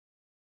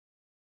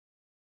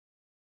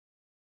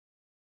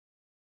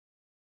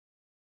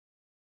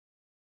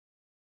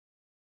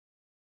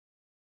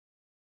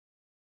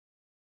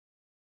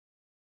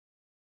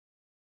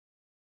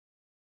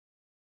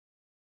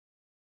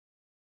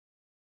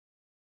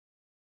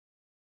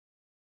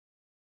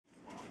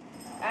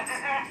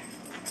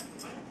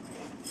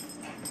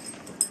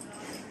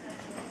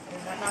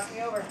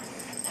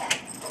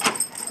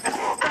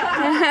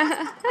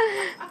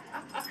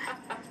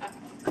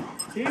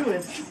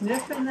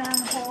sniffing that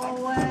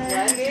hallway.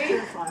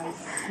 If I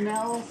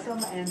smell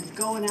some, and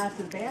going out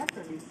to the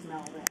bathroom, you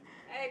smell that.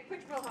 Hey, put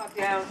your mohawk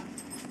down.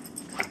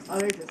 Oh,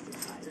 they're just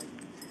excited.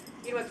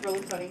 You know what's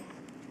really funny?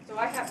 So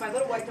I have, my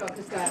little white dog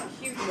has got a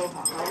huge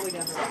mohawk all the way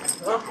down the line.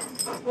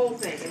 The whole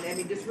thing, and I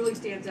mean, just really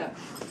stands up.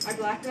 My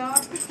black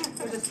dog,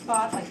 there's a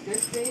spot like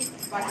this big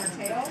by her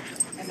tail,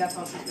 and that's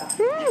all she's got.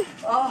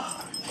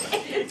 Oh,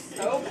 it's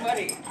so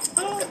funny.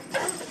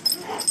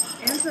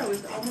 Enzo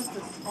is almost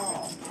as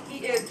tall.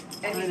 He is,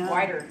 and he's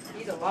wider.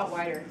 He's a lot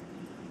wider.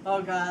 Oh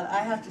God, I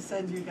have to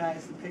send you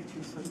guys the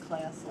pictures from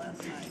class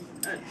last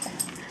night.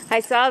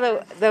 I saw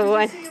the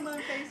one. Did you see him on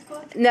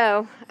Facebook?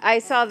 No, I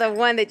saw the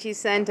one that you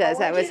sent us.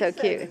 That was so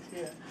cute.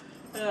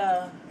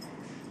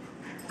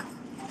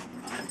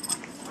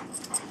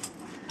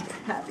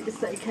 Happy to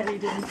say Kenny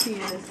didn't pee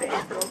in his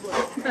bathrobe.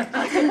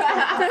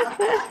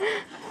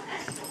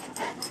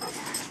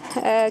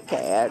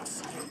 Okay,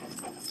 that's.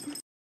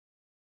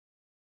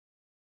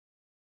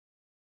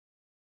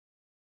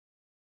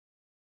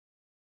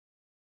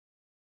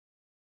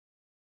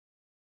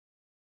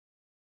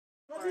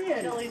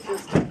 Kelly's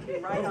just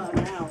right on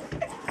now.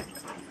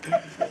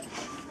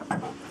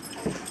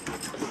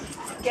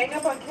 Gang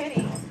up on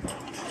Kenny.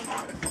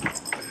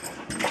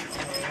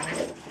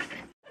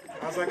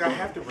 I was like, I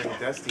have to bring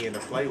Dusty in to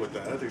play with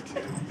the other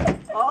two.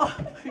 Oh,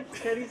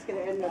 Kenny's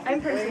gonna end up.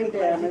 I'm personally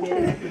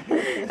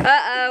damaged.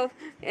 Uh-oh,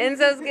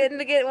 Enzo's getting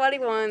to get what he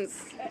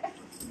wants.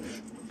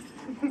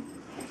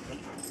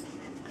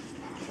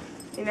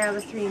 You know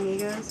the three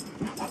amigos?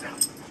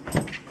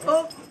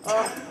 Oh.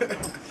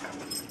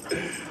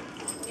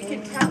 You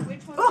can tell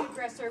which one's the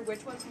aggressor,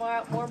 which one's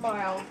more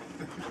mild.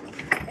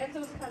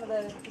 Enzo's kind of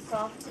the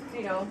soft,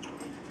 you know,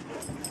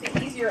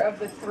 the easier of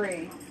the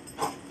three.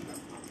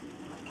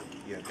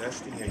 Yeah,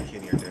 Dusty and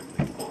Kenny are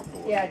definitely four.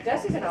 Yeah,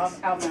 Dusty's an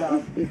alpha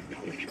dog.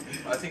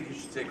 I think you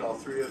should take all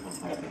three of them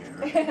home here.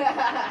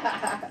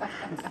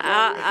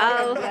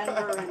 I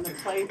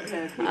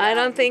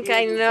don't think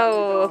I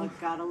know.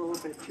 Got a little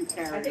bit too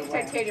carried I think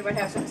away. Titania might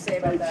have something to say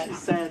about that. She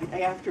said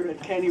after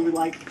it, Kenny would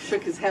like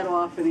shook his head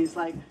off, and he's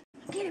like,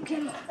 Get him,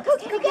 Kenny. Go,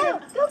 Kenny, go.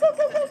 Go,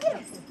 get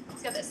him.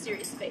 He's got that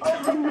serious face.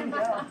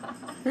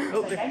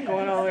 Oh, they're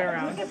going all the way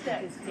around. Look at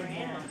that.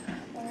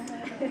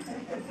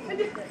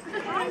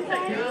 Hi,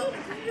 Daddy.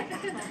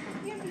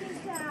 You're a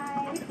big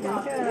guy.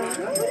 What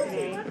does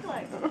he look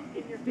like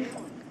in your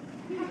video?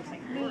 He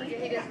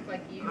doesn't look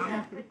like you.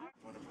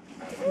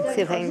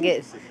 See if I can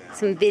get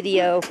some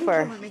video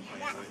for.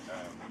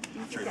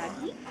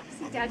 Daddy?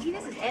 See, Daddy,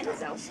 this is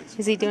Enzo.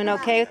 Is he doing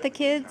okay with the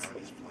kids?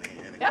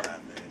 Yep.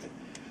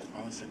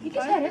 You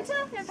can pet him, so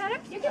you pet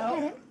him. You can pet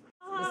him.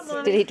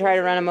 Did he try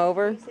to run him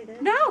over?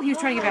 No, he was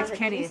trying to get back to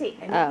Kenny.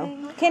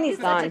 Oh, Kenny's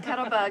Such a gone.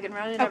 cuddle bug, and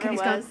Ronan Oh, never Kenny's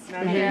was.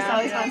 gone. He just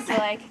always wants to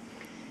like,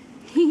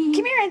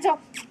 come here, Enzo.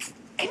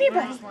 Come here,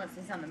 buddy. Come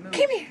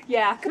here.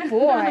 Yeah, good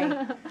boy.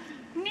 Enzo.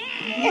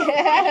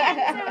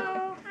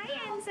 Hi,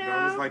 Enzo. I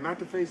was like, not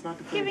the face, not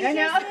the face. Give me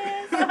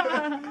kisses.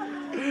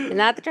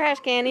 Not the trash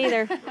can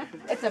either.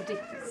 It's empty.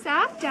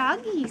 Soft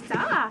doggy,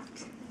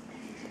 soft.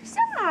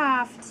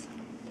 Soft.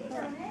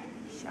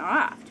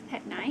 Soft.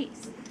 Pet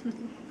nice.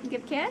 You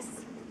give a kiss?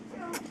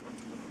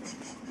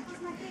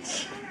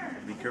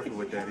 Be careful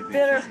with that. He's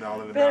just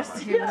all in the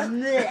mouth.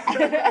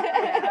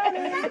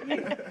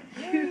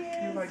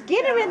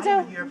 Get him,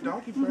 Enzo. You have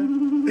doggy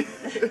friend.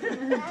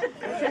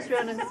 Just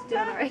running down the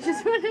right.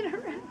 Just running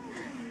around.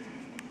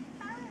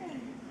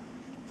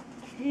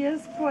 he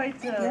is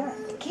quite. Get him.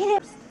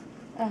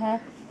 Uh-huh.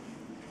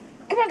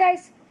 Come on,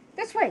 guys.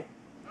 This way.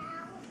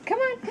 Come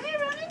on. Come here,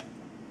 Ronan.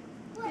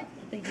 What?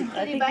 Did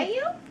he bite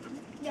you?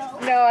 No.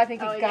 No, I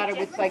think he got it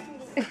with like.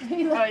 Oh,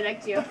 he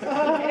liked you.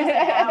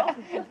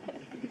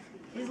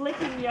 He's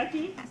licking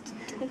yucky.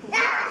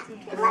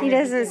 He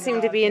doesn't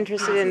seem to be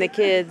interested in the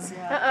kids.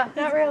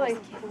 Not really. Oh,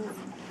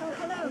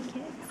 hello,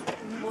 kids.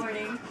 Good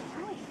morning.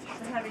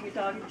 We're having a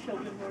dog and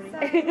children morning.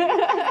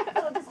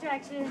 Little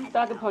distraction.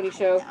 Dog and pony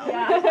show.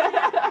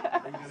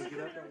 Yeah.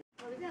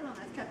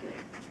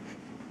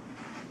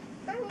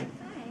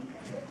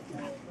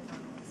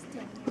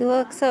 You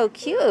look so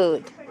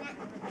cute.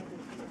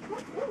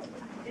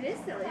 It is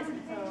silly, isn't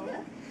it?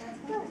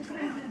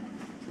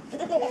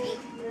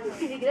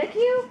 Did he lick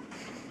you?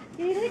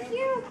 Did he lick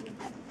you?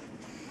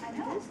 I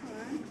know.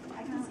 I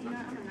can see. I'm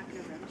not going to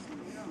remember.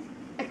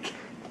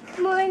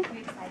 Come on. Are you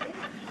excited?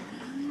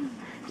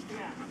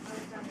 Yeah.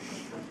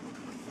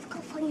 Go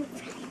for you.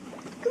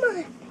 Come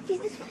on. He's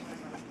this way.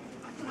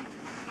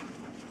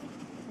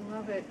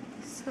 Love it.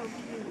 So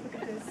cute. Look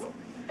at this.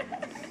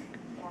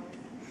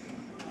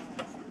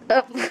 Oh.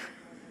 All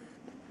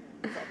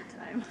the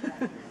time.